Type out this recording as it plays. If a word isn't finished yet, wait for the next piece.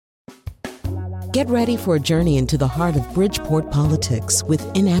Get ready for a journey into the heart of Bridgeport politics with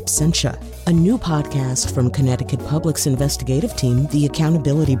In Absentia, a new podcast from Connecticut Public's investigative team, The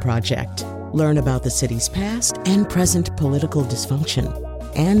Accountability Project. Learn about the city's past and present political dysfunction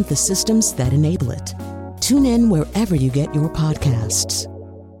and the systems that enable it. Tune in wherever you get your podcasts.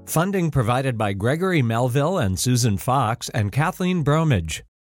 Funding provided by Gregory Melville and Susan Fox and Kathleen Bromage.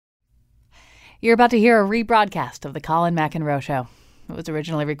 You're about to hear a rebroadcast of The Colin McEnroe Show. It was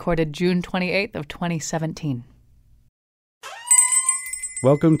originally recorded June 28th of 2017.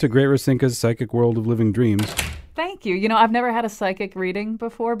 Welcome to Great Racinka's Psychic World of Living Dreams. Thank you. You know, I've never had a psychic reading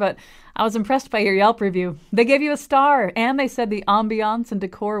before, but I was impressed by your Yelp review. They gave you a star, and they said the ambiance and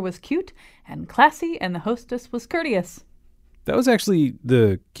decor was cute and classy, and the hostess was courteous. That was actually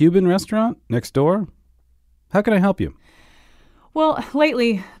the Cuban restaurant next door. How can I help you? Well,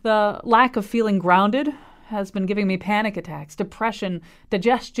 lately, the lack of feeling grounded has been giving me panic attacks, depression,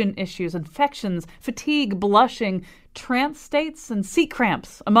 digestion issues, infections, fatigue, blushing, trance states, and seat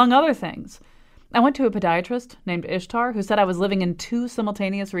cramps, among other things. I went to a podiatrist named Ishtar who said I was living in two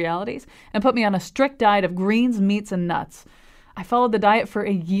simultaneous realities and put me on a strict diet of greens, meats, and nuts. I followed the diet for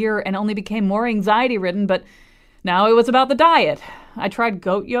a year and only became more anxiety-ridden, but now it was about the diet. I tried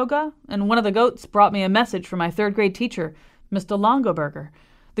goat yoga, and one of the goats brought me a message from my third-grade teacher, Mr. Longoburger.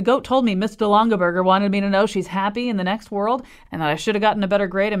 The goat told me Mr. Longoburger wanted me to know she's happy in the next world and that I should have gotten a better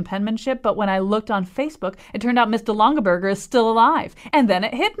grade in penmanship, but when I looked on Facebook, it turned out Mr. Longoburger is still alive. And then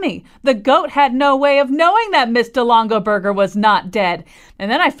it hit me. The goat had no way of knowing that Mr. Longoburger was not dead.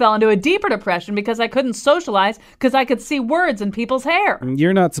 And then I fell into a deeper depression because I couldn't socialize because I could see words in people's hair.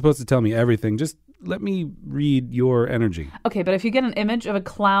 You're not supposed to tell me everything. Just let me read your energy. Okay, but if you get an image of a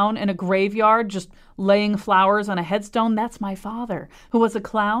clown in a graveyard just laying flowers on a headstone, that's my father, who was a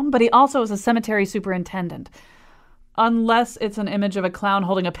clown, but he also was a cemetery superintendent. Unless it's an image of a clown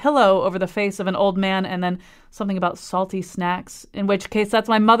holding a pillow over the face of an old man and then something about salty snacks, in which case that's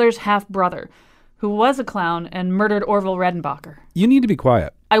my mother's half-brother, who was a clown and murdered Orville Redenbacher. You need to be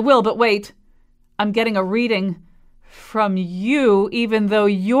quiet. I will, but wait. I'm getting a reading from you, even though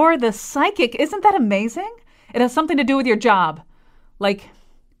you're the psychic. Isn't that amazing? It has something to do with your job. Like,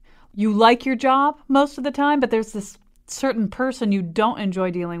 you like your job most of the time, but there's this certain person you don't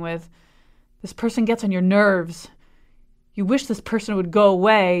enjoy dealing with. This person gets on your nerves. You wish this person would go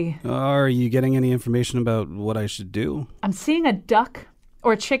away. Are you getting any information about what I should do? I'm seeing a duck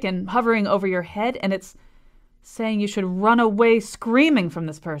or a chicken hovering over your head, and it's saying you should run away screaming from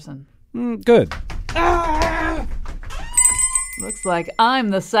this person. Good. Looks like I'm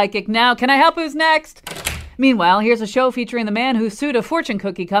the psychic now. Can I help? Who's next? Meanwhile, here's a show featuring the man who sued a fortune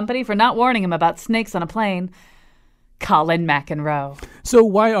cookie company for not warning him about snakes on a plane. Colin McEnroe. So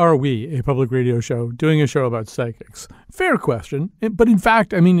why are we, a public radio show, doing a show about psychics? Fair question. But in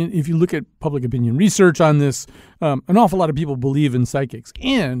fact, I mean, if you look at public opinion research on this, an awful lot of people believe in psychics.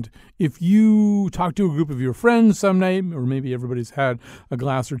 And if you talk to a group of your friends some night, or maybe everybody's had a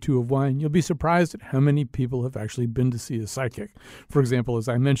glass or two of wine, you'll be surprised at how many people have actually been to see a psychic. For example, as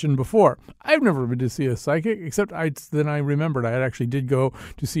I mentioned before, I've never been to see a psychic, except then I remembered I actually did go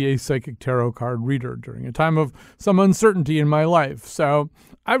to see a psychic tarot card reader during a time of some uncertainty in my life. So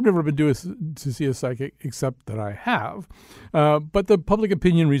I've never been to see a psychic, except that I have. But the public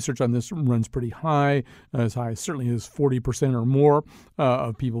opinion research on this runs pretty high, as high certainly as 40% or more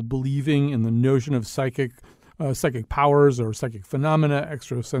of people believing in the notion of psychic powers or psychic phenomena,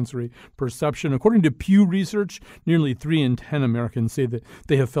 extrasensory perception. According to Pew Research, nearly 3 in 10 Americans say that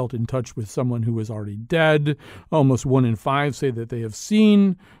they have felt in touch with someone who is already dead. Almost 1 in 5 say that they have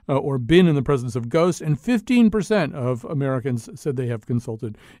seen or been in the presence of ghosts, and 15% of Americans said they have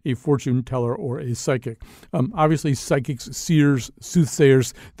consulted a fortune teller or a psychic. Obviously, psychics, seers,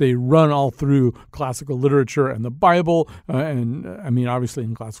 soothsayers, they run all through classical literature and the Bible. And I mean, obviously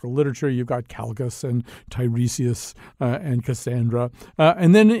in classical literature, you've got Calchas and Tiresias and Cassandra.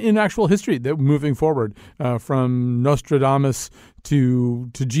 And then in actual history, that moving forward from Nostradamus to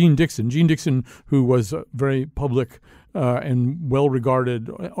Jean Dixon. Jean Dixon, who was a very public and well-regarded,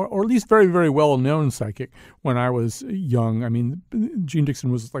 or at least very, very well-known psychic when I was young. I mean, Jean Dixon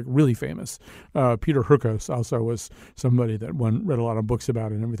was like really famous. Peter Hurkos also was somebody that one read a lot of books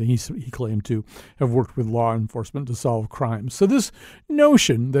about and everything. He claimed to have worked with law enforcement to solve crimes. So this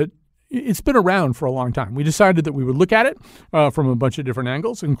notion that it's been around for a long time. We decided that we would look at it from a bunch of different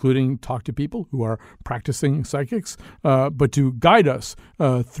angles, including talk to people who are practicing psychics. But to guide us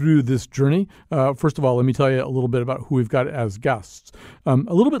through this journey, first of all, let me tell you a little bit about who we've got as guests. A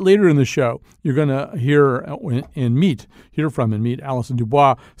little bit later in the show, you're going to hear from and meet Alison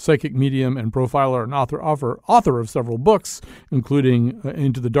Dubois, psychic medium and profiler and author of several books, including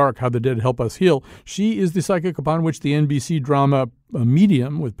Into the Dark, How the Dead Help Us Heal. She is the psychic upon which the NBC drama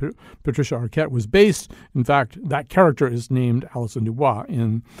Medium with Patricia Arquette was based. In fact, that character is named Alison Dubois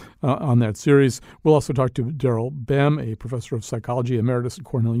on that series. We'll also talk to Daryl Bem, a professor of psychology emeritus at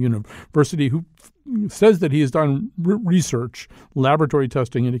Cornell University, who says that he has done research, laboratory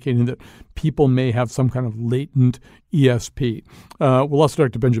testing, indicating that people may have some kind of latent ESP. We'll also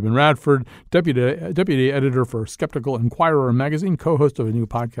talk to Benjamin Radford, deputy editor for Skeptical Inquirer magazine, co-host of a new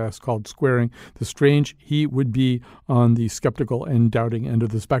podcast called Squaring the Strange. He would be on the skeptical and doubting end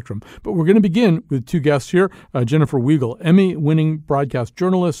of the spectrum. But we're going to begin with two guests here. Jennifer Weigel, Emmy-winning broadcast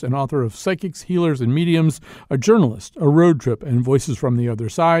journalist and author of Psychics, Healers, and Mediums, a journalist, A Road Trip, and Voices from the Other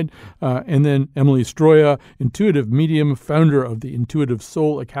Side. And then Emily Stroya, intuitive medium, founder of the Intuitive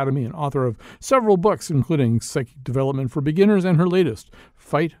Soul Academy and author of several books, including Psychic Development for Beginners and her latest,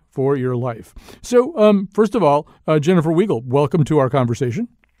 Fight for Your Life. So, first of all, Jennifer Weigel, welcome to our conversation.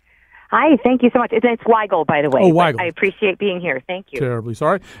 Hi, thank you so much. It's Weigel, by the way. Oh, Weigel. I appreciate being here. Thank you. Terribly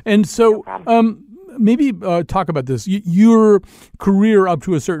sorry. And so, No maybe talk about this. Your career up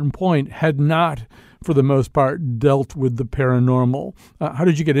to a certain point had not, for the most part, dealt with the paranormal. How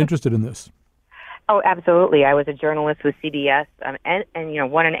did you get interested in this? Oh, absolutely. I was a journalist with CBS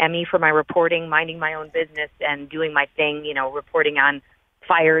and won an Emmy for my reporting, minding my own business and doing my thing, reporting on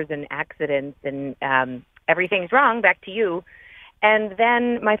fires and accidents and everything's wrong, back to you. And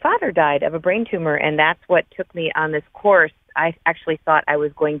then my father died of a brain tumor, and that's what took me on this course. I actually thought I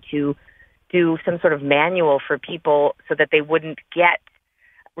was going to do some sort of manual for people so that they wouldn't get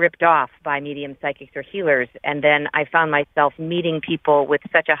ripped off by medium, psychics, or healers. And then I found myself meeting people with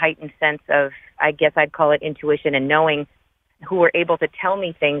such a heightened sense of, I guess I'd call it intuition and knowing, who were able to tell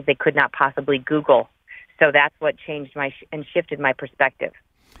me things they could not possibly Google. So that's what changed and shifted my perspective.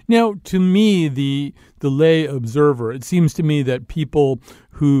 Now, to me, the lay observer, it seems to me that people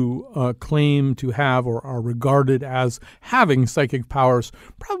who claim to have or are regarded as having psychic powers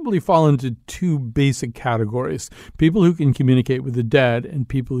probably fall into two basic categories. People who can communicate with the dead and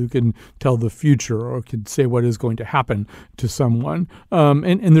people who can tell the future or can say what is going to happen to someone.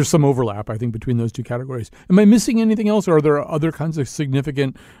 And there's some overlap, I think, between those two categories. Am I missing anything else, or are there other kinds of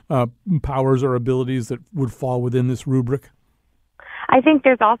significant powers or abilities that would fall within this rubric? I think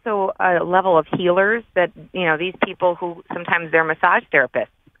there's also a level of healers that, these people who sometimes they're massage therapists,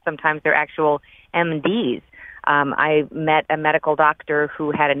 sometimes they're actual MDs. I met a medical doctor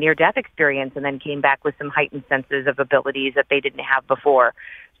who had a near-death experience and then came back with some heightened senses of abilities that they didn't have before.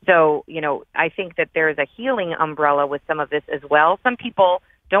 So, I think that there is a healing umbrella with some of this as well. Some people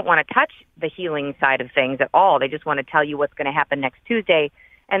don't want to touch the healing side of things at all. They just want to tell you what's going to happen next Tuesday.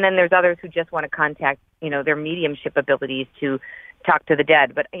 And then there's others who just want to contact, their mediumship abilities to talk to the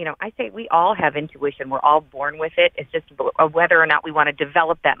dead. But, I say we all have intuition. We're all born with it. It's just whether or not we want to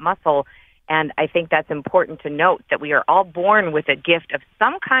develop that muscle. And I think that's important to note, that we are all born with a gift of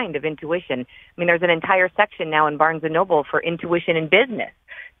some kind of intuition. I mean, there's an entire section now in Barnes & Noble for intuition in business.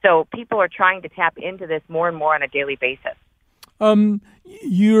 So people are trying to tap into this more and more on a daily basis.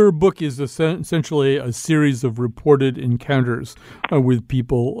 Your book is essentially a series of reported encounters with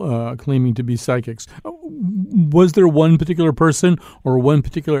people claiming to be psychics. Was there one particular person or one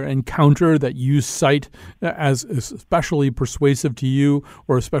particular encounter that you cite as especially persuasive to you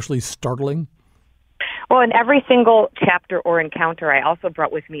or especially startling? Well, in every single chapter or encounter, I also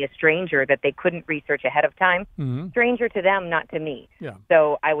brought with me a stranger that they couldn't research ahead of time. Mm-hmm. Stranger to them, not to me. Yeah.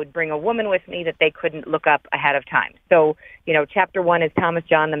 So I would bring a woman with me that they couldn't look up ahead of time. So, chapter 1 is Thomas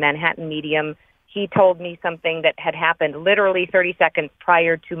John, the Manhattan medium. He told me something that had happened literally 30 seconds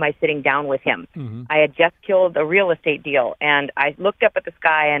prior to my sitting down with him. Mm-hmm. I had just killed a real estate deal, and I looked up at the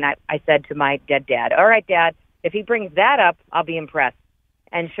sky, and I said to my dead dad, "All right, Dad, if he brings that up, I'll be impressed."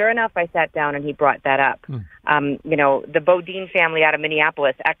 And sure enough, I sat down and he brought that up. The Bodine family out of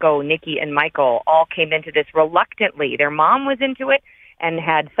Minneapolis, Echo, Nikki, and Michael, all came into this reluctantly. Their mom was into it and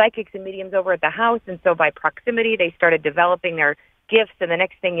had psychics and mediums over at the house. And so by proximity, they started developing their gifts. And the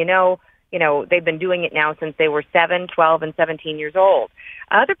next thing you know, they've been doing it now since they were 7, 12, and 17 years old.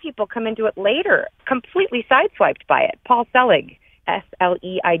 Other people come into it later, completely sideswiped by it. Paul Selig,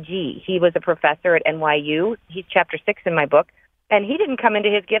 S-L-E-I-G. He was a professor at NYU. He's chapter 6 in my book. And he didn't come into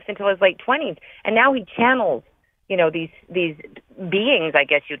his gifts until his late 20s. And now he channels, these beings, I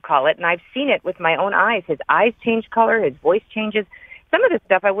guess you'd call it. And I've seen it with my own eyes. His eyes change color. His voice changes. Some of this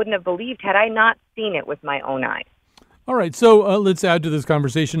stuff I wouldn't have believed had I not seen it with my own eyes. All right, so let's add to this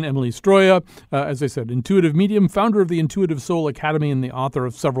conversation Emily Stroia, as I said, intuitive medium, founder of the Intuitive Soul Academy, and the author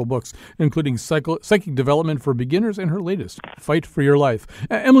of several books, including Psychic Development for Beginners and her latest, Fight for Your Life.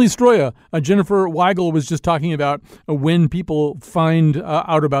 Emily Stroia, Jennifer Weigel was just talking about when people find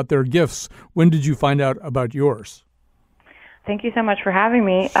out about their gifts. When did you find out about yours? Thank you so much for having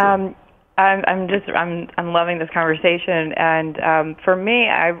me. Sure. I'm loving this conversation, and for me,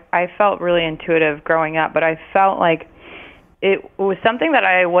 I felt really intuitive growing up, but I felt like it was something that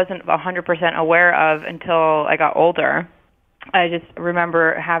I wasn't 100% aware of until I got older. I just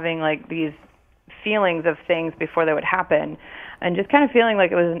remember having like these feelings of things before they would happen, and just kind of feeling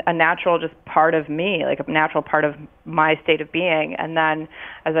like it was a natural just part of me, like a natural part of my state of being. And then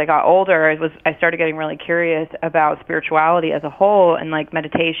as I got older, I started getting really curious about spirituality as a whole and like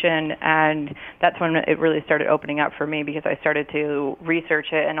meditation, and that's when it really started opening up for me because I started to research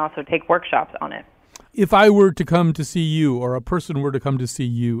it and also take workshops on it. If I were to come to see you, or a person were to come to see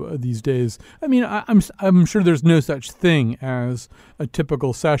you these days, I mean, I'm sure there's no such thing as a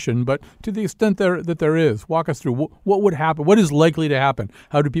typical session, but to the extent that there is, walk us through what would happen, what is likely to happen,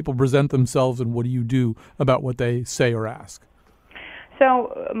 how do people present themselves, and what do you do about what they say or ask?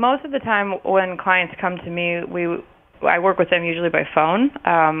 So most of the time when clients come to me, I work with them usually by phone,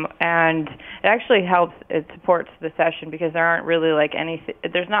 and it actually helps. It supports the session because there aren't really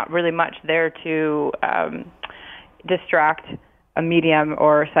there's not really much there to distract a medium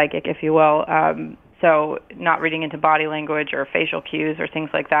or psychic, if you will. So not reading into body language or facial cues or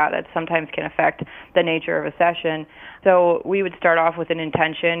things like that sometimes can affect the nature of a session. So we would start off with an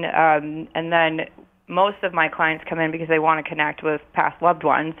intention, and then most of my clients come in because they want to connect with past loved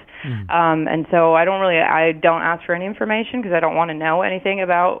ones. And so I don't ask for any information because I don't want to know anything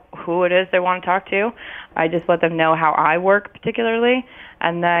about who it is they want to talk to. I just let them know how I work particularly,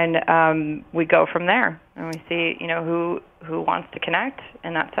 and then we go from there and we see, who wants to connect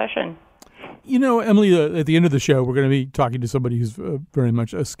in that session. You know, Emily, at the end of the show, we're going to be talking to somebody who's very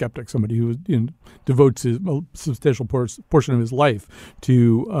much a skeptic, somebody who devotes a substantial portion of his life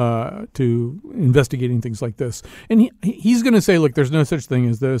to investigating things like this. And he's going to say, look, there's no such thing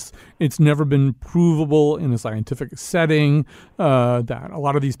as this. It's never been provable in a scientific setting that a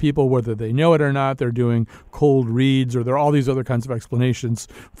lot of these people, whether they know it or not, they're doing cold reads, or there are all these other kinds of explanations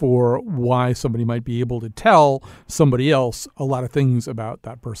for why somebody might be able to tell somebody else a lot of things about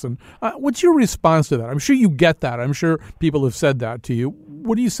that person. What's your response to that? I'm sure you get that. I'm sure people have said that to you.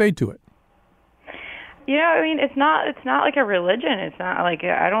 What do you say to it? It's not like a religion. It's not like,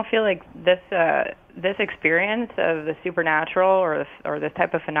 I don't feel like this experience of the supernatural or this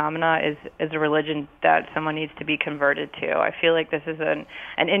type of phenomena is a religion that someone needs to be converted to. I feel like this is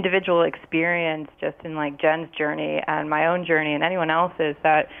an individual experience, just in like Jen's journey and my own journey and anyone else's,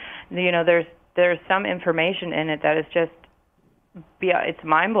 that there's some information in it that is just, it's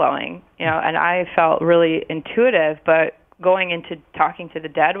mind-blowing, and I felt really intuitive, but going into talking to the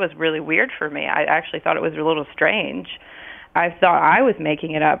dead was really weird for me. I actually thought it was a little strange. I thought I was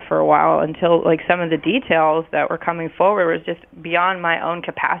making it up for a while until like some of the details that were coming forward was just beyond my own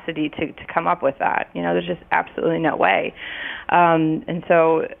capacity to come up with that. There's just absolutely no way. And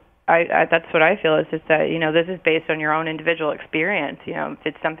so I that's what I feel is just that, this is based on your own individual experience. If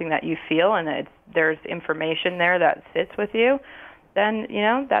it's something that you feel and there's information there that sits with you, then,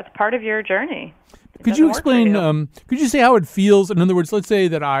 that's part of your journey. Could you explain, could you say how it feels? In other words, let's say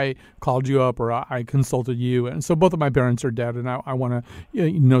that I called you up or I consulted you, and so both of my parents are dead, and I want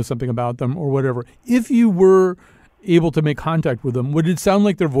to know something about them or whatever. If you were able to make contact with them, would it sound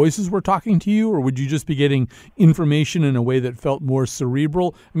like their voices were talking to you, or would you just be getting information in a way that felt more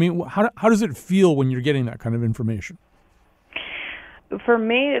cerebral? I mean, how does it feel when you're getting that kind of information? For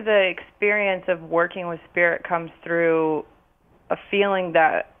me, the experience of working with spirit comes through a feeling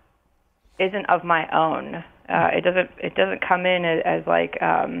that isn't of my own. It doesn't come in as like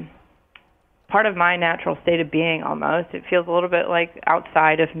part of my natural state of being almost. It feels a little bit like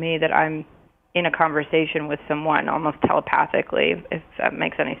outside of me, that I'm in a conversation with someone, almost telepathically, if that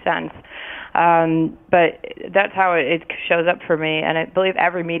makes any sense. But that's how it shows up for me, and I believe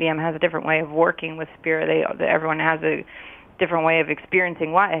every medium has a different way of working with spirit. Everyone has a different way of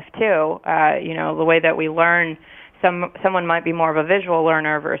experiencing life too. The way that we learn. Someone might be more of a visual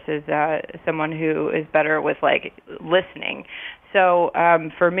learner versus someone who is better with like listening. So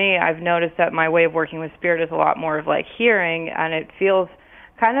for me, I've noticed that my way of working with spirit is a lot more of like hearing, and it feels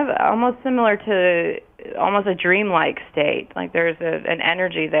kind of almost similar to almost a dreamlike state. Like there's an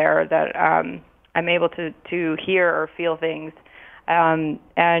energy there that I'm able to hear or feel things,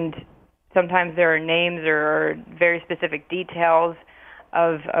 and sometimes there are names or very specific details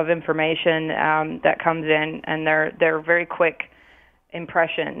of information that comes in, and they're very quick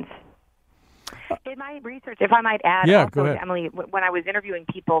impressions. In my research, if I might add, go ahead. Emily, when I was interviewing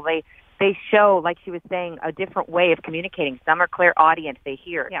people, they show, like she was saying, a different way of communicating. Some are clairaudient, they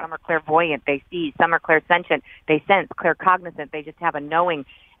hear. Yeah. Some are clairvoyant, they see. Some are clairsentient, they sense. Claircognizant, they just have a knowing.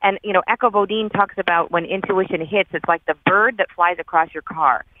 And, Echo Bodine talks about when intuition hits, it's like the bird that flies across your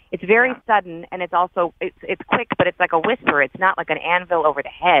car. It's very sudden, and it's also, it's quick, but it's like a whisper. It's not like an anvil over the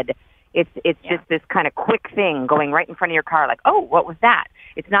head. It's just this kind of quick thing going right in front of your car, like, oh, what was that?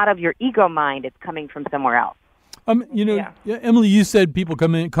 It's not of your ego mind. It's coming from somewhere else. Emily, you said people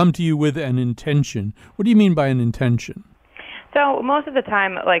come to you with an intention. What do you mean by an intention? So most of the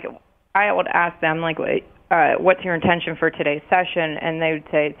time, like, I would ask them, like, what's your intention for today's session? And they would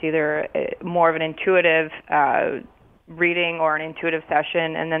say it's either more of an intuitive reading or an intuitive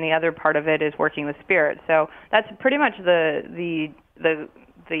session, and then the other part of it is working with spirit. So that's pretty much the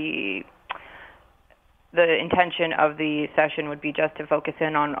intention of the session would be just to focus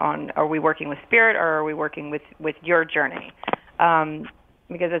in on are we working with spirit or are we working with your journey?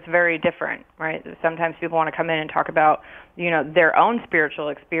 Because it's very different, right? Sometimes people want to come in and talk about, their own spiritual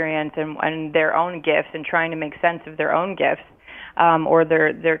experience and their own gifts and trying to make sense of their own gifts, or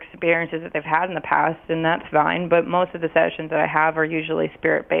their experiences that they've had in the past, and that's fine. But most of the sessions that I have are usually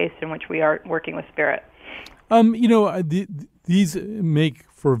spirit-based, in which we are working with spirit. These make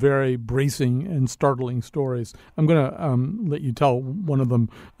for very bracing and startling stories. I'm going to let you tell one of them.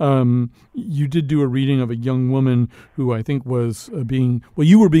 You did do a reading of a young woman who I think was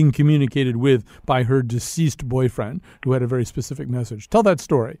you were being communicated with by her deceased boyfriend, who had a very specific message. Tell that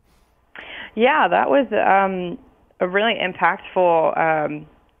story. Yeah, that was a really impactful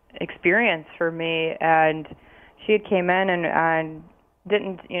experience for me. And she had came in and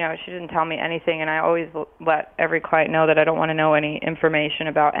she didn't tell me anything, and I always let every client know that I don't want to know any information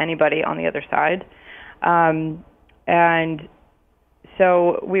about anybody on the other side. And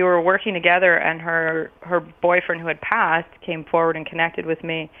so we were working together, and her boyfriend, who had passed, came forward and connected with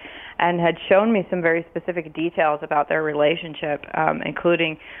me and had shown me some very specific details about their relationship,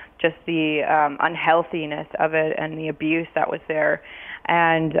 including just the unhealthiness of it and the abuse that was there.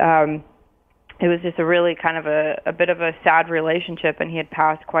 And it was just a really kind of a bit of a sad relationship, and he had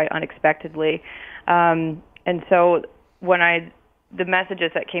passed quite unexpectedly. And so the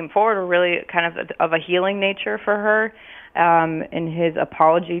messages that came forward were really kind of a healing nature for her, in his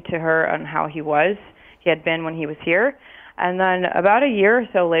apology to her on how he had been when he was here. And then about a year or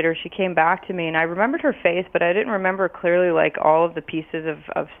so later, she came back to me, and I remembered her face, but I didn't remember clearly, like, all of the pieces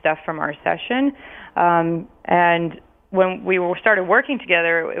of stuff from our session. And when we started working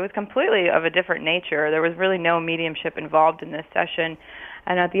together, it was completely of a different nature. There was really no mediumship involved in this session.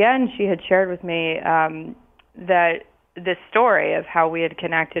 And at the end, she had shared with me that this story of how we had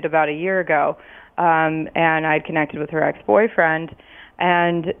connected about a year ago, and I had connected with her ex-boyfriend.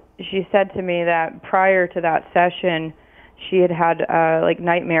 And she said to me that prior to that session, she had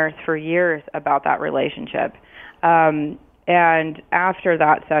nightmares for years about that relationship. And after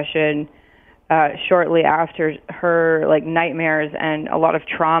that session, shortly after, her nightmares and a lot of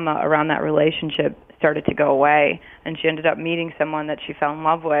trauma around that relationship started to go away, and she ended up meeting someone that she fell in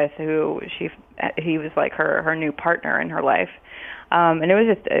love with, he was like her new partner in her life. And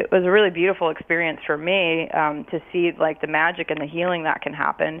it was a really beautiful experience for me to see the magic and the healing that can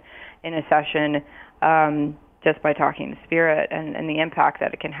happen in a session, just by talking to spirit, and the impact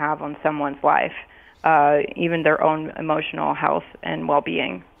that it can have on someone's life, even their own emotional health and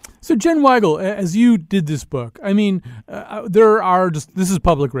well-being. So, Jen Weigel, as you did this book, I mean, this is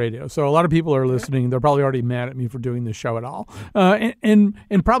public radio, so a lot of people are listening. They're probably already mad at me for doing this show at all. And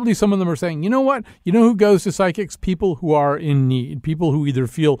probably some of them are saying, you know what? You know who goes to psychics? People who are in need, people who either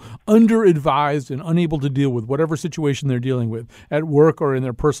feel under-advised and unable to deal with whatever situation they're dealing with at work or in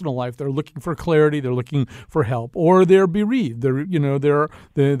their personal life. They're looking for clarity. They're looking for help, or they're bereaved.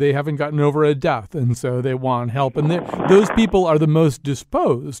 They haven't gotten over a death, and so they want help. And those people are the most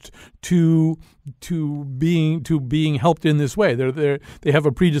disposed to being helped in this way. They have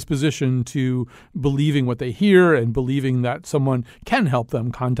a predisposition to believing what they hear and believing that someone can help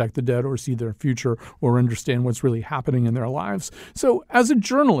them contact the dead or see their future or understand what's really happening in their lives. So as a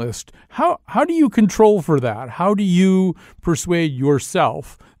journalist, how do you control for that? How do you persuade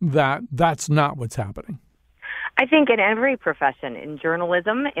yourself that that's not what's happening? I think in every profession, in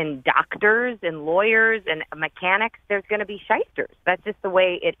journalism, in doctors, in lawyers, and mechanics, there's going to be shysters. That's just the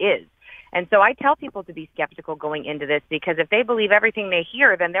way it is. And so I tell people to be skeptical going into this, because if they believe everything they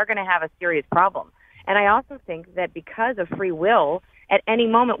hear, then they're going to have a serious problem. And I also think that because of free will at any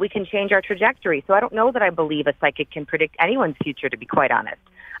moment we can change our trajectory. So I don't know that I believe a psychic can predict anyone's future, to be quite honest.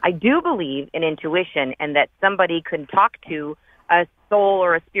 I do believe in intuition and that somebody can talk to a soul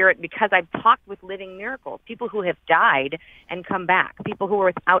or a spirit because I've talked with living miracles, people who have died and come back, people who were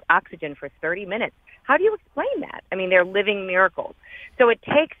without oxygen for 30 minutes. How do you explain that? I mean, they're living miracles. So it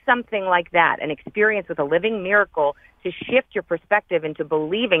takes something like that, an experience with a living miracle, to shift your perspective into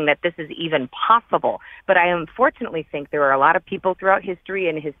believing that this is even possible. But I unfortunately think there are a lot of people throughout history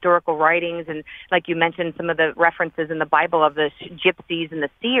and historical writings, and like you mentioned, some of the references in the Bible of the gypsies and the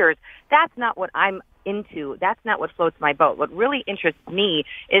seers. That's not what I'm into. That's not what floats my boat. What really interests me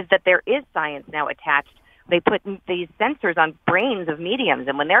is that there is science now attached. They put these sensors on brains of mediums,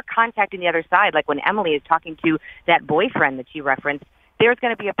 and when they're contacting the other side, like when Emily is talking to that boyfriend that she referenced, there's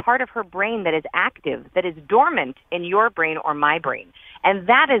going to be a part of her brain that is active, that is dormant in your brain or my brain. And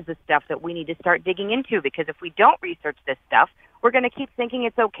that is the stuff that we need to start digging into, because if we don't research this stuff, we're going to keep thinking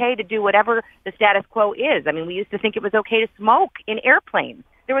it's okay to do whatever the status quo is. I mean, we used to think it was okay to smoke in airplanes.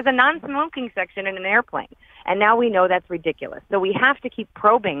 There was a non-smoking section in an airplane, and now we know that's ridiculous. So we have to keep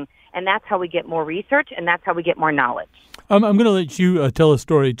probing, and that's how we get more research, and that's how we get more knowledge. I'm going to let you tell a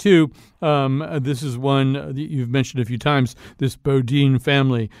story, too. This is one that you've mentioned a few times, this Bodine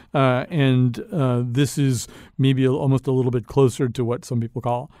family, and this is maybe almost a little bit closer to what some people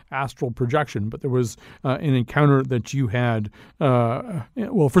call astral projection. But there was an encounter that you had,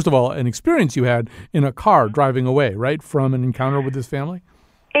 well, first of all, an experience you had in a car driving away, right, from an encounter with this family?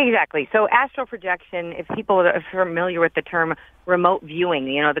 Exactly. So astral projection, if people are familiar with the term remote viewing,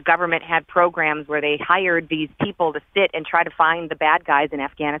 you know, the government had programs where they hired these people to sit and try to find the bad guys in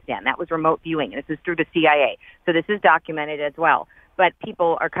Afghanistan. That was remote viewing. This is through the CIA. So this is documented as well. But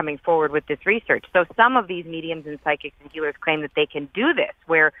people are coming forward with this research. So some of these mediums and psychics and healers claim that they can do this,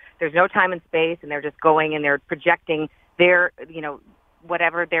 where there's no time and space and they're just going and they're projecting their, you know,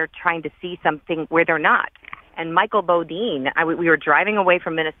 whatever they're trying to see something where they're not. And Michael Bodine, we were driving away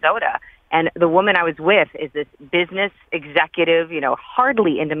from Minnesota, and the woman I was with is this business executive, you know,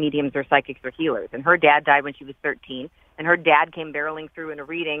 hardly into mediums or psychics or healers. And her dad died when she was 13, and her dad came barreling through in a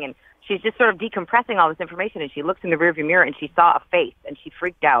reading, and she's just sort of decompressing all this information, and she looks in the rearview mirror, and she saw a face, and she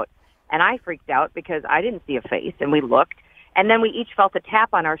freaked out. And I freaked out because I didn't see a face, and we looked. And then we each felt a tap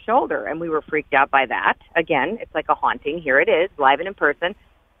on our shoulder, and we were freaked out by that. Again, it's like a haunting. Here it is, live and in person.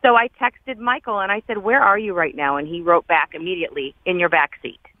 So I texted Michael, and I said, "Where are you right now?" And he wrote back immediately, "In your back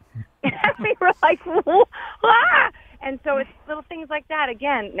seat." And we were like, ah! And so it's little things like that.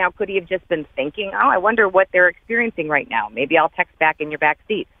 Again, now could he have just been thinking, oh, I wonder what they're experiencing right now. Maybe I'll text back in your back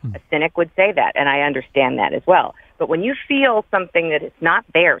seat. A cynic would say that, and I understand that as well. But when you feel something that is not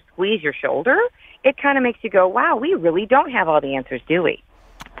there, squeeze your shoulder, it kind of makes you go, wow, we really don't have all the answers, do we?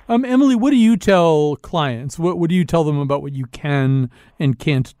 Emily, what do you tell clients? What do you tell them about what you can and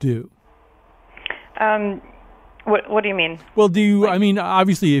can't do? What do you mean? Well, I mean,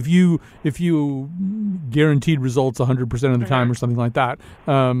 obviously, if you guaranteed results 100% of the time or something like that,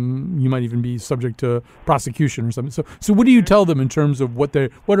 you might even be subject to prosecution or something. So what do you tell them in terms of what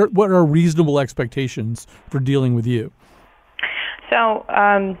are reasonable expectations for dealing with you? So,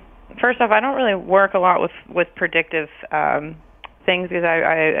 first off, I don't really work a lot with predictive things, because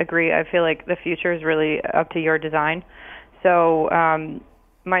I agree. I feel like the future is really up to your design. So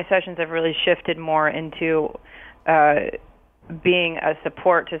my sessions have really shifted more into being a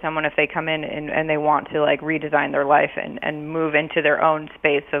support to someone if they come in and they want to like redesign their life and move into their own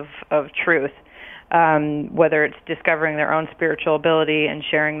space of truth, whether it's discovering their own spiritual ability and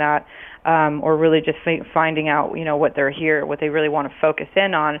sharing that, or really just finding out, you know, what they're here, what they really want to focus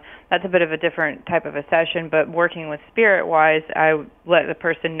in on. That's a bit of a different type of a session, but working with spirit-wise, I let the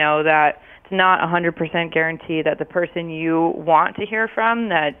person know that it's not 100% guarantee that the person you want to hear from,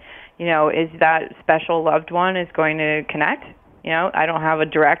 that, you know, is that special loved one, is going to connect. You know, I don't have a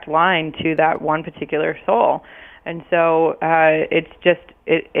direct line to that one particular soul. And so it's just,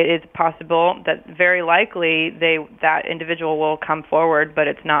 it is possible that very likely that individual will come forward, but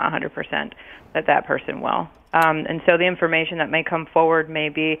it's not 100% that person will. And so the information that may come forward may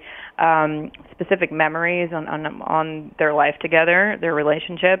be specific memories on their life together, their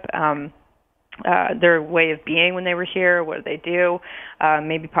relationship, their way of being when they were here, what they do,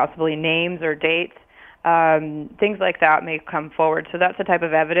 maybe possibly names or dates. Things like that may come forward. So that's the type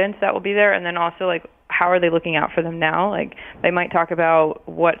of evidence that will be there. And then also, like, how are they looking out for them now? Like, they might talk about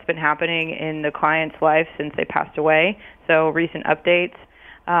what's been happening in the client's life since they passed away, so recent updates,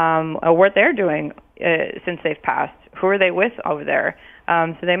 or what they're doing since they've passed. Who are they with over there?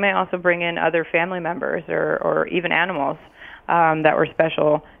 So they may also bring in other family members or even animals that were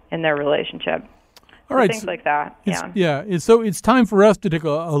special in their relationship. All right. Things like that. So it's time for us to take a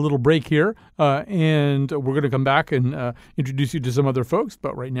little break here, and we're going to come back and introduce you to some other folks.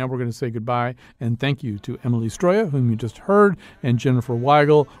 But right now we're going to say goodbye and thank you to Emily Stroya, whom you just heard, and Jennifer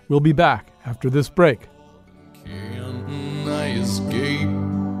Weigel. We'll be back after this break. Can I escape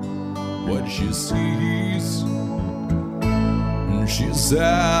what she sees? She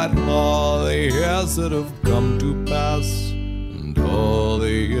said all the years that have come to pass, and all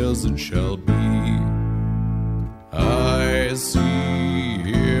the years that shall be, I see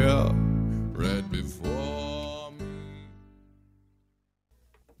here right before me.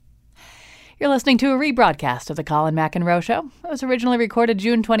 You're listening to a rebroadcast of the Colin McEnroe Show. It was originally recorded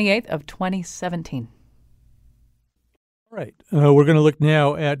June 28th of 2017. All right. We're going to look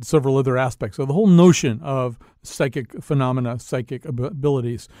now at several other aspects of the whole notion of psychic phenomena, psychic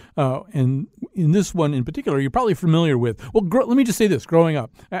abilities. And in this one in particular, you're probably familiar with. Well, let me just say this. Growing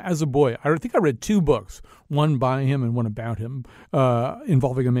up as a boy, I think I read two books, one by him and one about him,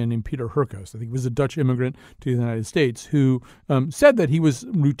 involving a man named Peter Hurkos. I think he was a Dutch immigrant to the United States who said that he was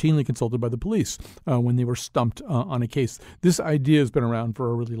routinely consulted by the police when they were stumped on a case. This idea has been around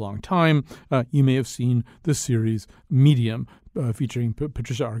for a really long time. You may have seen the series Medium, featuring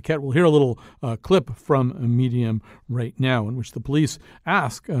Patricia Arquette. We'll hear a little clip from Medium right now in which the police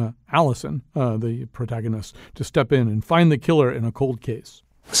ask Allison, the protagonist, to step in and find the killer in a cold case.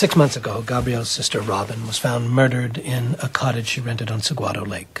 6 months ago, Gabrielle's sister Robin was found murdered in a cottage she rented on Saguaro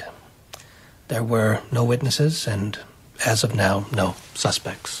Lake. There were no witnesses and, as of now, no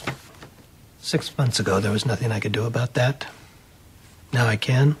suspects. 6 months ago, there was nothing I could do about that. Now I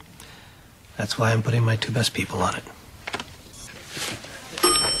can. That's why I'm putting my two best people on it.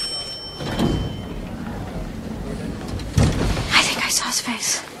 I think I saw his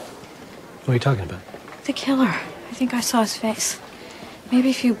face. What are you talking about? The killer. I think I saw his face. Maybe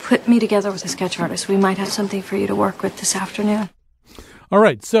if you put me together with a sketch artist, we might have something for you to work with this afternoon. All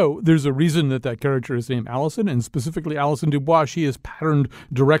right, so there's a reason that character is named Allison, and specifically Allison Dubois. She is patterned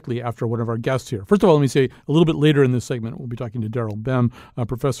directly after one of our guests here. First of all, let me say a little bit later in this segment, we'll be talking to Daryl Bem, a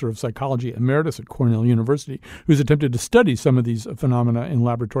professor of psychology emeritus at Cornell University, who's attempted to study some of these phenomena in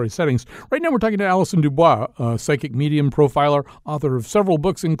laboratory settings. Right now, we're talking to Allison Dubois, a psychic medium profiler, author of several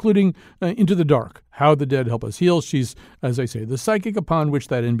books, including Into the Dark, How the Dead Help Us Heal. She's, as I say, the psychic upon which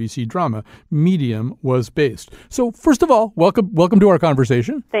that NBC drama, Medium, was based. So, first of all, welcome to our conversation.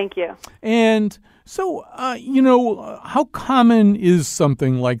 Thank you. And so, how common is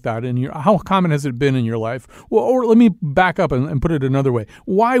something like that how common has it been in your life? Well, or let me back up and put it another way.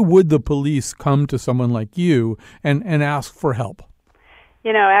 Why would the police come to someone like you and ask for help?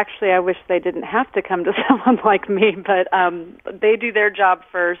 Actually, I wish they didn't have to come to someone like me, but they do their job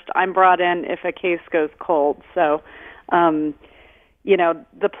first. I'm brought in if a case goes cold. So,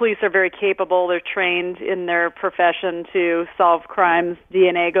 the police are very capable. They're trained in their profession to solve crimes.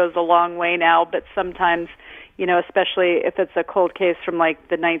 DNA goes a long way now, but sometimes, especially if it's a cold case from like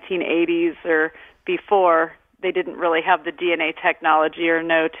the 1980s or before, they didn't really have the DNA technology or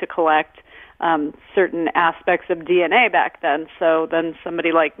know to collect certain aspects of DNA back then. So then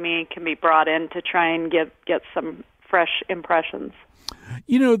somebody like me can be brought in to try and get some fresh impressions.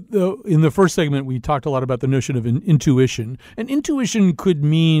 In the first segment, we talked a lot about the notion of intuition. And intuition could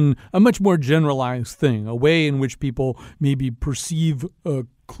mean a much more generalized thing, a way in which people maybe perceive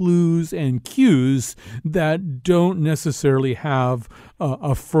clues and cues that don't necessarily have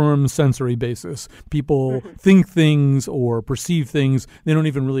a firm sensory basis. People think things or perceive things. They don't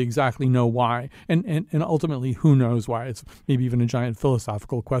even really exactly know why. And ultimately, who knows why? It's maybe even a giant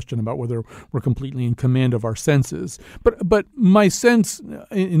philosophical question about whether we're completely in command of our senses. But my sense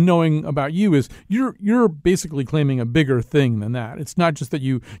in knowing about you is you're basically claiming a bigger thing than that. It's not just that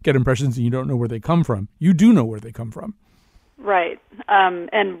you get impressions and you don't know where they come from. You do know where they come from. Right.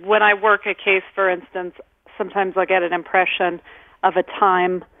 And when I work a case, for instance, sometimes I'll get an impression of a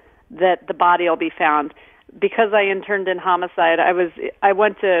time that the body will be found. Because I interned in homicide, I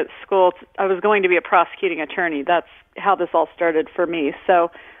went to school. I was going to be a prosecuting attorney. That's how this all started for me. So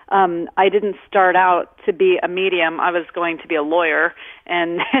I didn't start out to be a medium. I was going to be a lawyer,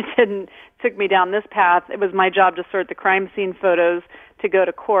 and it took me down this path. It was my job to sort the crime scene photos to go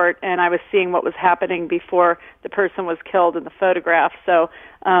to court, and I was seeing what was happening before the person was killed in the photograph. So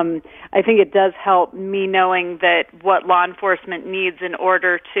I think it does help me knowing that what law enforcement needs in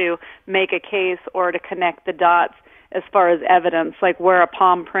order to make a case or to connect the dots as far as evidence, like where a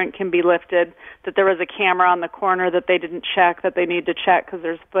palm print can be lifted, that there was a camera on the corner that they didn't check, that they need to check because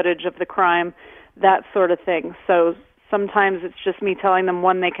there's footage of the crime, that sort of thing. So sometimes it's just me telling them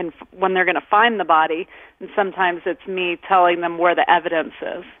when they're going to find the body, and sometimes it's me telling them where the evidence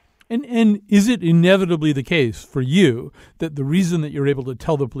is. And is it inevitably the case for you that the reason that you're able to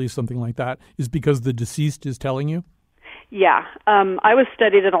tell the police something like that is because the deceased is telling you? Yeah. I was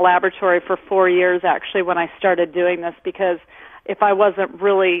studied in a laboratory for 4 years, actually, when I started doing this, because if I wasn't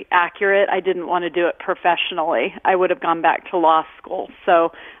really accurate, I didn't want to do it professionally. I would have gone back to law school.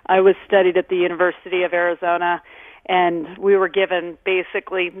 So I was studied at the University of Arizona, and we were given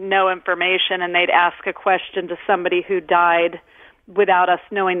basically no information, and they'd ask a question to somebody who died without us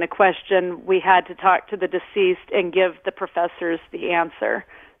knowing the question. We had to talk to the deceased and give the professors the answer.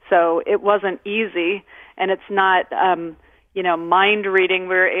 So it wasn't easy, and it's not, mind reading.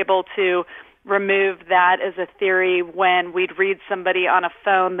 We were able to remove that as a theory when we'd read somebody on a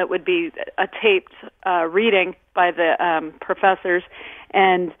phone that would be a taped reading by the professors,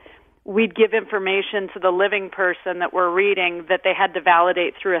 and we'd give information to the living person that we're reading that they had to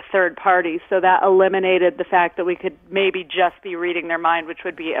validate through a third party. So that eliminated the fact that we could maybe just be reading their mind, which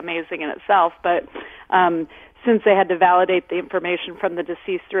would be amazing in itself. But since they had to validate the information from the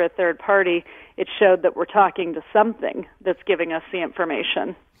deceased through a third party, it showed that we're talking to something that's giving us the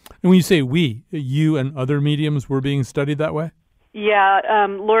information. And when you say we, you and other mediums were being studied that way? Yeah,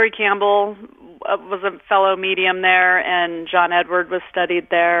 Lori Campbell was a fellow medium there, and John Edward was studied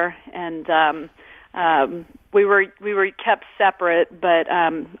there, and we were kept separate, but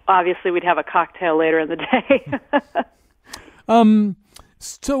obviously we'd have a cocktail later in the day.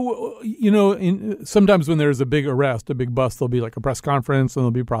 So, sometimes when there's a big arrest, a big bust, there'll be like a press conference, and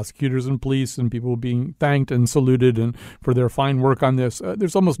there'll be prosecutors and police and people being thanked and saluted and for their fine work on this.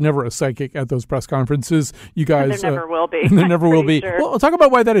 There's almost never a psychic at those press conferences. You guys, there never will be. There never will be. Sure. Well, talk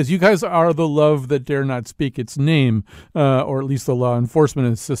about why that is. You guys are the love that dare not speak its name, or at least the law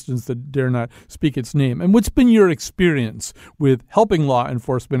enforcement assistants that dare not speak its name. And what's been your experience with helping law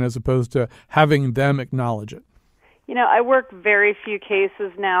enforcement as opposed to having them acknowledge it? I work very few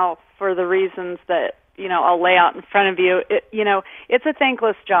cases now for the reasons that, I'll lay out in front of you. It's a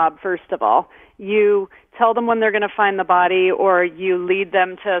thankless job, first of all. You tell them when they're going to find the body, or you lead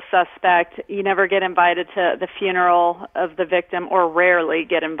them to a suspect. You never get invited to the funeral of the victim, or rarely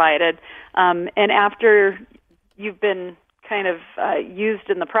get invited. And after you've been kind of used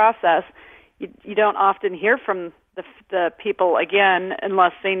in the process, you don't often hear from the people again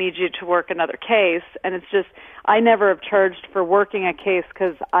unless they need you to work another case. And it's just, I never have charged for working a case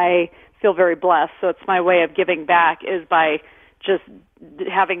because I feel very blessed. So it's my way of giving back is by just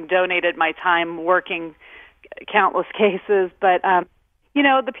having donated my time working countless cases. But,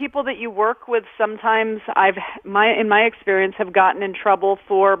 the people that you work with sometimes in my experience have gotten in trouble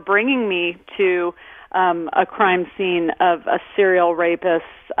for bringing me to a crime scene of a serial rapist,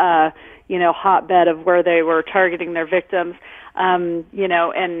 hotbed of where they were targeting their victims, and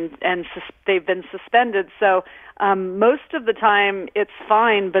they've been suspended. So most of the time it's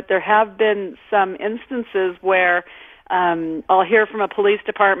fine, but there have been some instances where I'll hear from a police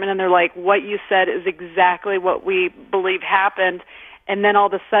department and they're like, what you said is exactly what we believe happened. And then all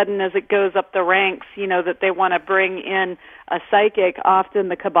of a sudden, as it goes up the ranks, that they want to bring in a psychic, often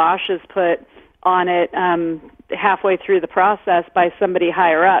the kibosh is put on it halfway through the process by somebody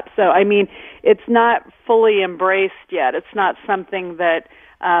higher up. So, it's not fully embraced yet. It's not something that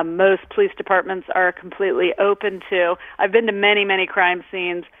most police departments are completely open to. I've been to many, many crime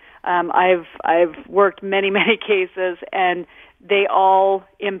scenes. I've worked many, many cases, and they all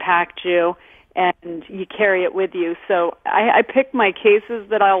impact you, and you carry it with you. So I pick my cases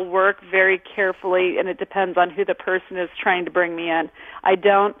that I'll work very carefully, and it depends on who the person is trying to bring me in. I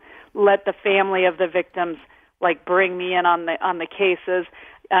don't let the family of the victims bring me in on the cases.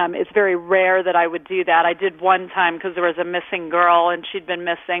 It's very rare that I would do that. I did one time because there was a missing girl, and she'd been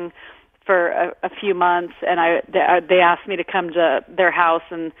missing for a few months, and they asked me to come to their house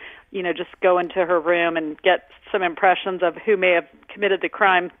and just go into her room and get some impressions of who may have committed the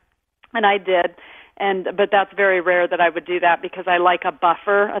crime. And I did, but that's very rare that I would do that because I like a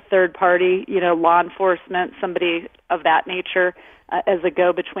buffer, a third party, law enforcement, somebody of that nature as a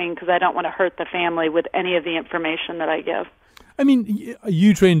go-between, because I don't want to hurt the family with any of the information that I give.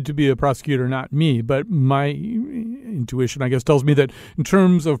 You trained to be a prosecutor, not me, but my intuition, I guess, tells me that in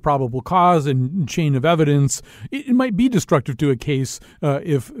terms of probable cause and chain of evidence, it might be destructive to a case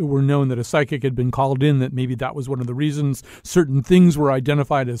if it were known that a psychic had been called in, that maybe that was one of the reasons certain things were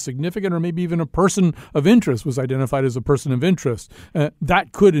identified as significant, or maybe even a person of interest was identified as a person of interest.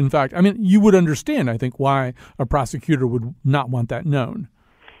 That could, in fact, you would understand, I think, why a prosecutor would not want that known.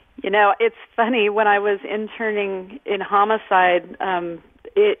 It's funny, when I was interning in homicide,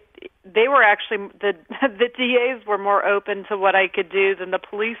 they were actually, the DAs were more open to what I could do than the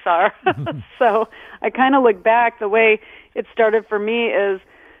police are. So I kind of look back, the way it started for me is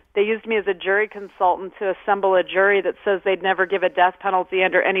they used me as a jury consultant to assemble a jury that says they'd never give a death penalty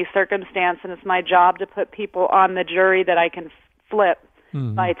under any circumstance, and it's my job to put people on the jury that I can flip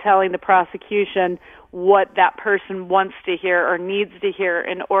by telling the prosecution what that person wants to hear or needs to hear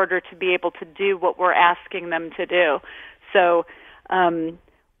in order to be able to do what we're asking them to do. So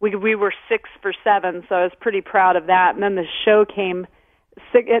we were 6 for 7, so I was pretty proud of that. And then the show came,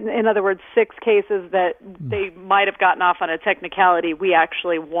 in other words, 6 cases that they might have gotten off on a technicality, we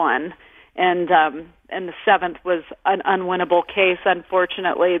actually won. And the 7th was an unwinnable case.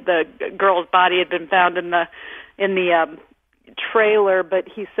 Unfortunately, the girl's body had been found in the trailer, but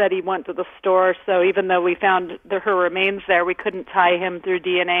he said he went to the store, so even though we found her remains there, we couldn't tie him through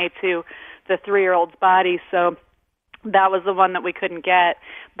DNA to the 3-year-old's body, so that was the one that we couldn't get.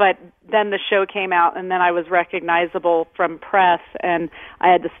 But then the show came out, and then I was recognizable from press, and I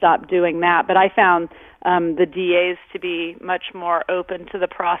had to stop doing that. But I found the DAs to be much more open to the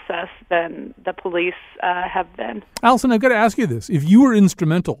process than the police have been. Allison, I've got to ask you this. If you were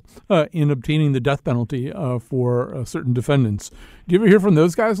instrumental in obtaining the death penalty for certain defendants, do you ever hear from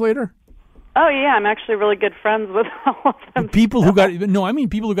those guys later? Oh, yeah. I'm actually really good friends with all of them. People who got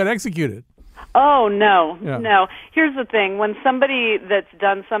people who got executed. Oh, no, no. Here's the thing. When somebody that's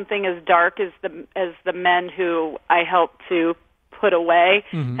done something as dark as the men who I helped to put away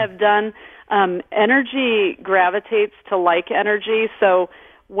have done, energy gravitates to like energy. So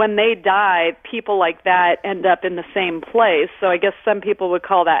when they die, people like that end up in the same place. So I guess some people would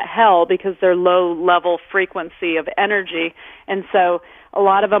call that hell because they're low-level frequency of energy. And so a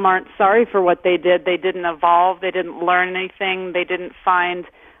lot of them aren't sorry for what they did. They didn't evolve. They didn't learn anything. They didn't find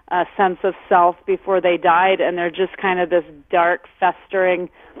a sense of self before they died, and they're just kind of this dark, festering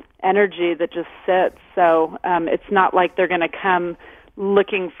energy that just sits. So it's not like they're going to come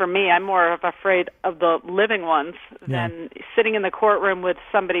looking for me. I'm more afraid of the living ones than sitting in the courtroom with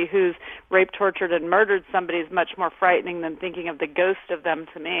somebody who's raped, tortured, and murdered somebody is much more frightening than thinking of the ghost of them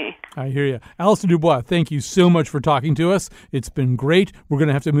to me. I hear you. Allison Dubois, thank you so much for talking to us. It's been great. We're going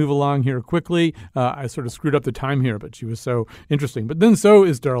to have to move along here quickly. I sort of screwed up the time here, but she was so interesting. But then so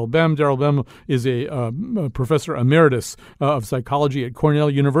is Daryl Bem. Daryl Bem is a professor emeritus of psychology at Cornell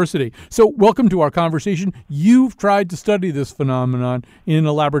University. So welcome to our conversation. You've tried to study this phenomenon in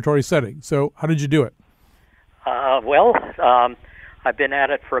a laboratory setting. So how did you do it? I've been at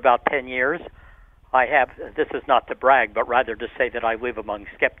it for about 10 years. This is not to brag, but rather to say that I live among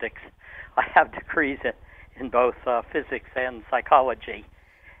skeptics. I have degrees in both physics and psychology.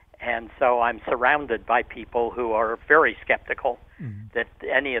 And so I'm surrounded by people who are very skeptical that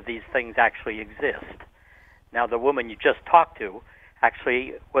any of these things actually exist. Now, the woman you just talked to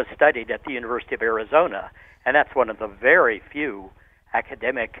actually was studied at the University of Arizona, and that's one of the very few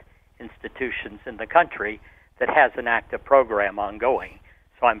academic institutions in the country that has an active program ongoing.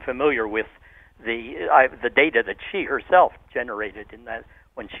 So I'm familiar with the data that she herself generated in that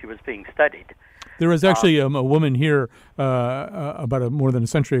when she was being studied. There was actually a woman here about more than a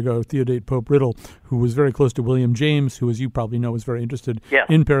century ago, Theodate Pope Riddle, who was very close to William James, who, as you probably know, was very interested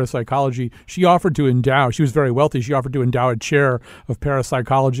in parapsychology. She offered to she was very wealthy, she offered to endow a chair of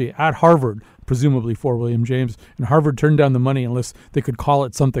parapsychology at Harvard, presumably for William James, and Harvard turned down the money unless they could call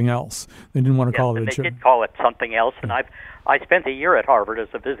it something else. They didn't want to call it a chair. They did call it something else, and I spent a year at Harvard as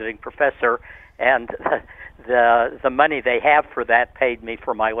a visiting professor, and the money they have for that paid me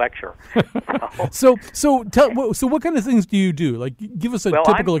for my lecture. So what kind of things do you do? Like, give us a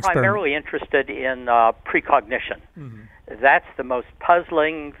typical experiment. I'm primarily interested in precognition. That's the most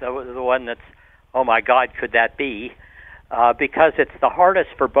puzzling, the one that's, oh my God, could that be? Because it's the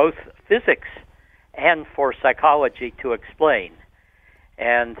hardest for both physics and for psychology to explain.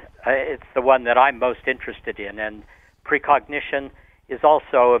 And it's the one that I'm most interested in. And precognition is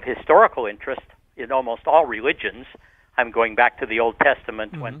also of historical interest in almost all religions. I'm going back to the Old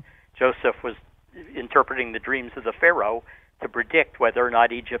Testament when Joseph was interpreting the dreams of the Pharaoh to predict whether or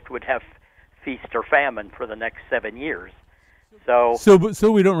not Egypt would have feast or famine for the next 7 years. So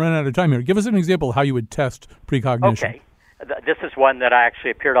we don't run out of time here. Give us an example of how you would test precognition. Okay. This is one that I actually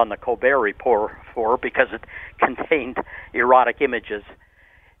appeared on the Colbert Report for because it contained erotic images.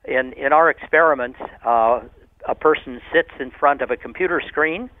 In our experiments, a person sits in front of a computer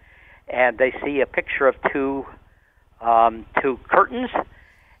screen, and they see a picture of two curtains,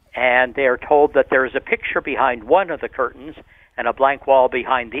 and they are told that there is a picture behind one of the curtains and a blank wall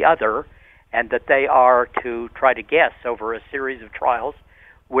behind the other, and that they are to try to guess over a series of trials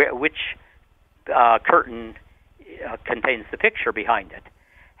which curtain contains the picture behind it.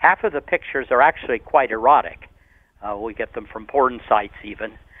 Half of the pictures are actually quite erotic. We get them from porn sites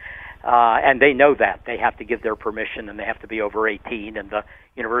even. And they know that. They have to give their permission, and they have to be over 18, and the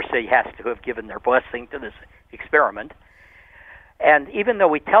university has to have given their blessing to this experiment. And even though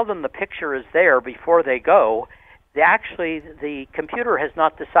we tell them the picture is there before they go, the computer has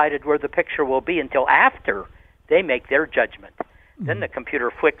not decided where the picture will be until after they make their judgment. Mm-hmm. Then the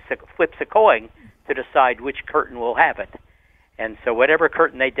computer flips a coin to decide which curtain will have it. And so whatever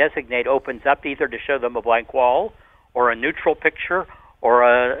curtain they designate opens up either to show them a blank wall or a neutral picture or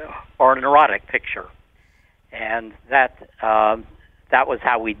an erotic picture. And that was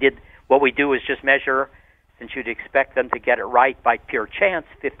how we did. What we do is just measure, since you'd expect them to get it right by pure chance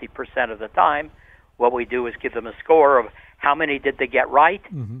 50% of the time, what we do is give them a score of how many did they get right,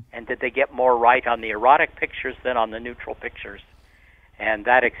 and did they get more right on the erotic pictures than on the neutral pictures. And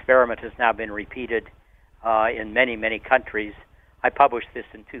that experiment has now been repeated in many, many countries. I published this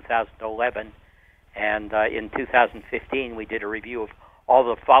in 2011, and in 2015 we did a review of all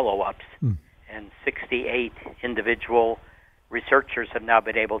the follow-ups, and 68 individual researchers have now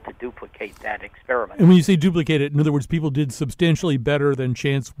been able to duplicate that experiment. And when you say duplicate it, in other words, people did substantially better than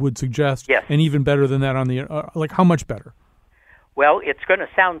chance would suggest? Yes. And even better than that on the, like how much better? Well, it's going to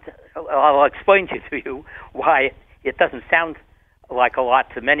sound, I'll explain to you why it doesn't sound like a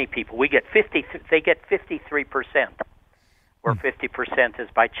lot to many people. They get 53%, where 50% is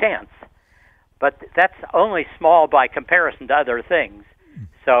by chance. But that's only small by comparison to other things.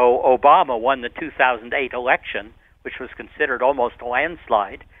 So Obama won the 2008 election, which was considered almost a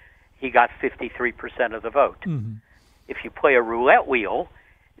landslide. He got 53% of the vote. If you play a roulette wheel,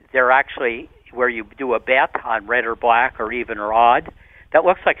 they're actually where you do a bet on red or black or even or odd. That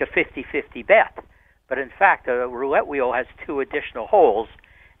looks like a 50-50 bet. But in fact, a roulette wheel has 2 additional holes,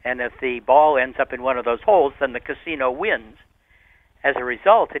 and if the ball ends up in one of those holes, then the casino wins. As a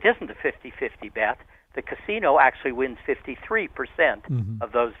result, it isn't a 50-50 bet. The casino actually wins 53%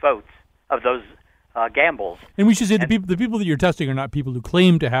 of those votes, of those gambles. And we should say the people that you're testing are not people who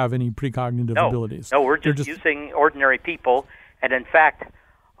claim to have any precognitive abilities. No, we're just using ordinary people. And in fact,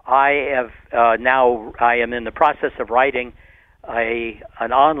 I am in the process of writing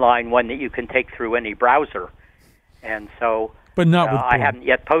an online one that you can take through any browser. And so but not with I haven't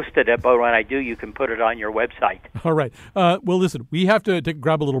yet posted it, but when I do, you can put it on your website. All right. Well, listen, we have to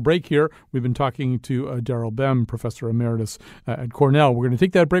grab a little break here. We've been talking to Daryl Bem, Professor Emeritus at Cornell. We're going to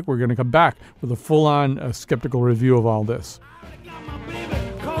take that break. We're going to come back with a full-on skeptical review of all this.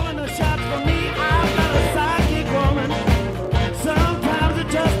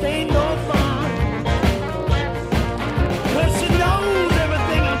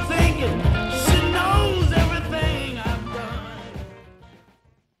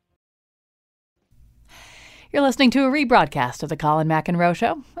 You're listening to a rebroadcast of the Colin McEnroe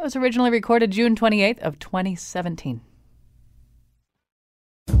Show. It was originally recorded June 28th of 2017.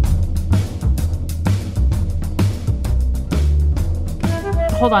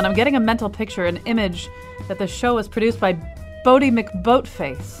 Hold on, I'm getting a mental picture, an image that the show was produced by Bodie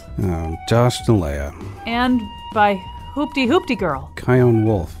McBoatface. Oh, Josh DeLea. And by Hoopty Hoopty Girl. Kyone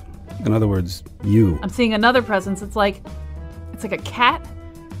Wolf. In other words, you. I'm seeing another presence. It's like a cat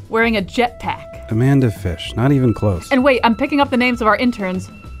wearing a jetpack. Amanda Fish, not even close. And wait, I'm picking up the names of our interns.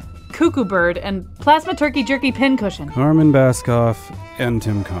 Cuckoo Bird and Plasma Turkey Jerky Pincushion. Carmen Baskoff and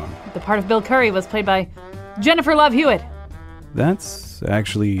Tim Kahn. The part of Bill Curry was played by Jennifer Love Hewitt. That's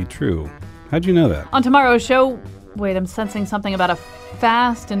actually true. How'd you know that? On tomorrow's show, wait, I'm sensing something about a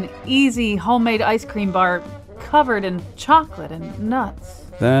fast and easy homemade ice cream bar covered in chocolate and nuts.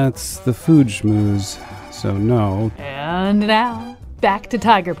 That's the food schmooze, so no. And now, back to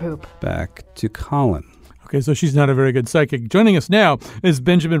Tiger Poop. Back to Colin. Okay, so she's not a very good psychic. Joining us now is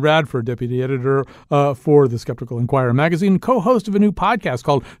Benjamin Radford, deputy editor for the Skeptical Inquirer magazine, co-host of a new podcast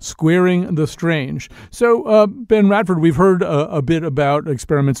called Squaring the Strange. So, Ben Radford, we've heard a bit about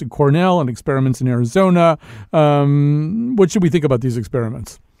experiments at Cornell and experiments in Arizona. What should we think about these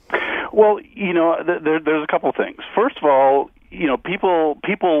experiments? Well, there's a couple things. First of all, people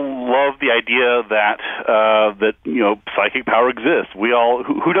love the idea that psychic power exists. We all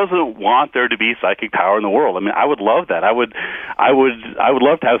who doesn't want there to be psychic power in the world? I mean, I would love that. I would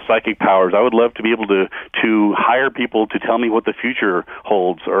love to have psychic powers. I would love to be able to hire people to tell me what the future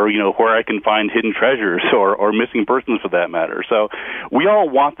holds, or where I can find hidden treasures or missing persons for that matter. So we all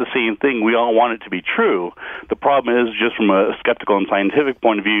want the same thing. We all want it to be true. The problem is, just from a skeptical and scientific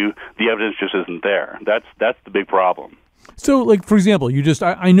point of view, the evidence just isn't there. That's the big problem. So, like, for example,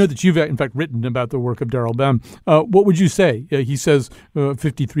 I know that you've, in fact, written about the work of Daryl Bem. What would you say? He says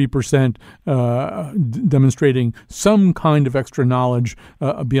 53% demonstrating some kind of extra knowledge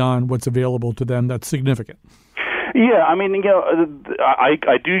beyond what's available to them. That's significant. Yeah, I mean,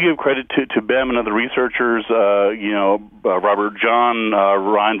 I do give credit to BEM and other researchers, Robert John,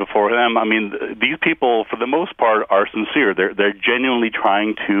 Ryan before them. I mean, these people, for the most part, are sincere. They're genuinely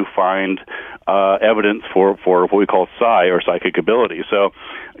trying to find evidence for what we call psi, or psychic ability. So,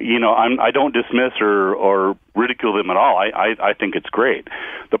 I don't dismiss or ridicule them at all. I think it's great.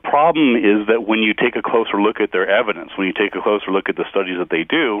 The problem is that when you take a closer look at their evidence, when you take a closer look at the studies that they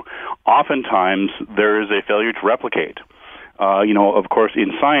do, oftentimes there is a failure to replicate. Of course,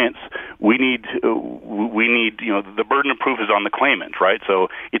 in science, we need, the burden of proof is on the claimant, right? So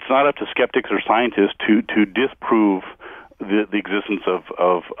it's not up to skeptics or scientists to disprove the existence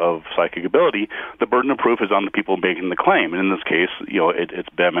of psychic ability. The burden of proof is on the people making the claim, and in this case, it's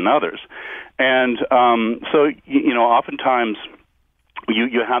BEM and others. And so oftentimes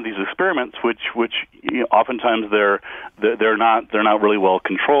you have these experiments which oftentimes they're not really well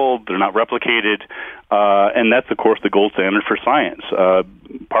controlled, they're not replicated, and that's of course the gold standard for science.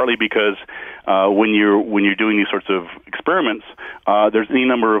 Partly because when you're doing these sorts of experiments, there's any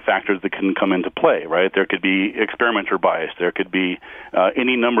number of factors that can come into play, right? There could be experimenter bias, there could be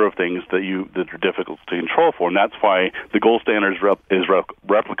any number of things that are difficult to control for, and that's why the gold standard is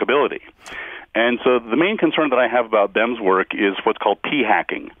replicability. And so the main concern that I have about BEM's work is what's called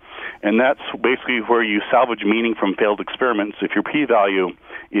p-hacking. And that's basically where you salvage meaning from failed experiments if your p-value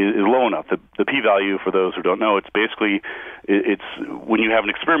is low enough. The p-value, for those who don't know, it's when you have an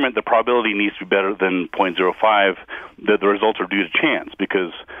experiment, the probability needs to be better than 0.05 that the results are due to chance.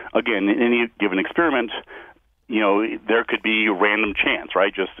 Because, again, in any given experiment, there could be random chance,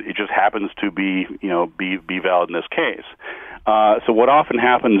 right? It just happens to be valid in this case. So what often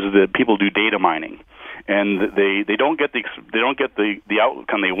happens is that people do data mining, and they don't get the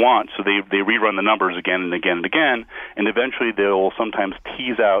outcome they want, so they rerun the numbers again and again and again, and eventually they'll sometimes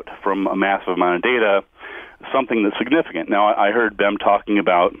tease out from a massive amount of data something that's significant. Now, I heard BEM talking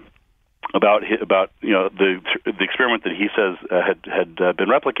about the experiment that he says had been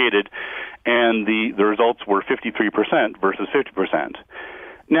replicated, and the results were 53% versus 50%.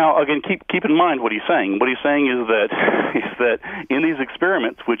 Now, again, keep in mind what he's saying. What he's saying is that in these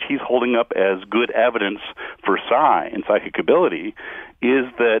experiments, which he's holding up as good evidence for psi and psychic ability, is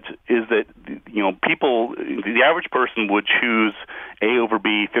that people, the average person would choose A over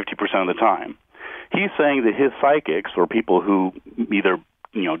B 50% of the time. He's saying that his psychics, or people who either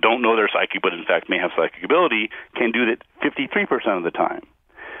don't know they're psychic but in fact may have psychic ability, can do that 53% of the time.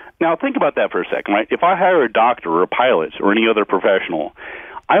 Now, think about that for a second, right? If I hire a doctor or a pilot or any other professional,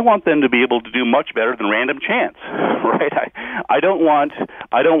 I want them to be able to do much better than random chance, right? I don't want,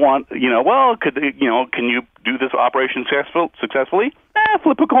 can you do this operation successfully?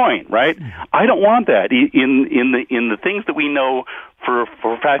 Flip a coin, right? I don't want that. In the things that we know for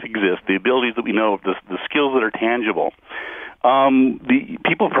fact exist, the abilities that we know, the skills that are tangible, the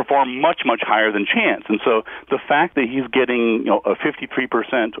people perform much higher than chance, and so the fact that he's getting a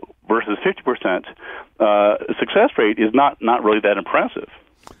 53% versus 50% success rate is not really that impressive.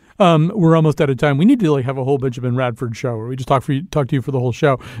 We're almost out of time. We need to have a whole Benjamin Radford show where we just talk to you for the whole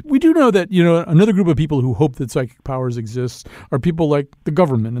show. We do know that, another group of people who hope that psychic powers exist are people like the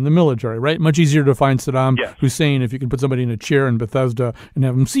government and the military, right? Much easier to find Saddam Hussein if you can put somebody in a chair in Bethesda and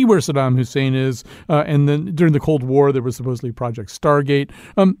have them see where Saddam Hussein is. And then during the Cold War, there was supposedly Project Stargate.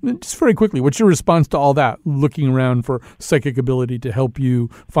 Just very quickly, what's your response to all that, looking around for psychic ability to help you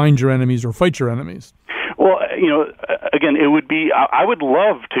find your enemies or fight your enemies? Well, again, it would be, I would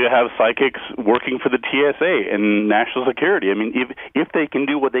love to have psychics working for the TSA and national security. I mean, if they can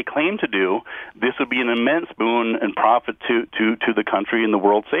do what they claim to do, this would be an immense boon and profit to the country and the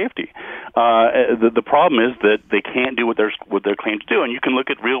world's safety. The problem is that they can't do what they're claimed to do, and you can look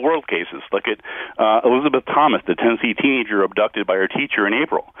at real world cases. Look at Elizabeth Thomas, the Tennessee teenager abducted by her teacher in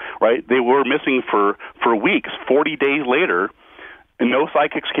April. Right? They were missing for weeks. 40 days later, and no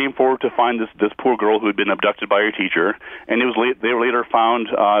psychics came forward to find this poor girl who had been abducted by her teacher, and they were later found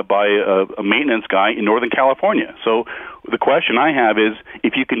by a maintenance guy in Northern California. So the question I have is,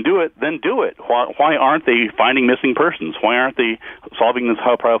 if you can do it, then do it. Why aren't they finding missing persons? Why aren't they solving these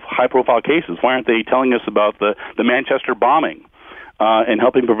high-profile cases? Why aren't they telling us about the Manchester bombing? And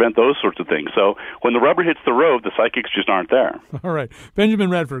helping prevent those sorts of things. So when the rubber hits the road, the psychics just aren't there. All right.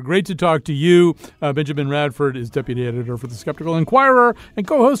 Benjamin Radford, great to talk to you. Benjamin Radford is deputy editor for the Skeptical Inquirer and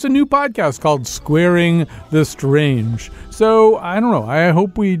co-hosts a new podcast called Squaring the Strange. So I don't know. I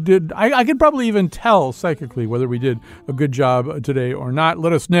hope we did. I could probably even tell psychically whether we did a good job today or not.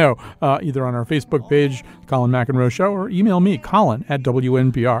 Let us know either on our Facebook page, Colin McEnroe Show, or email me,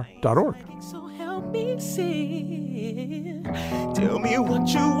 colin@WNPR.org. So help me see. Tell me what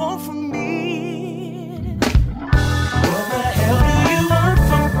you want from me.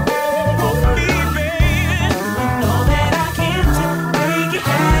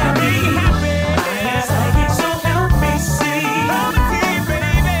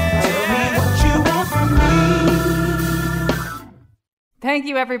 Thank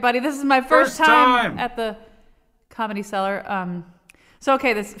you, everybody. This is my first time at the Comedy Cellar. So,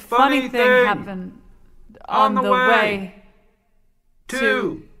 okay, this funny thing happened on the way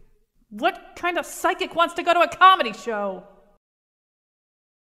to... What kind of psychic wants to go to a comedy show?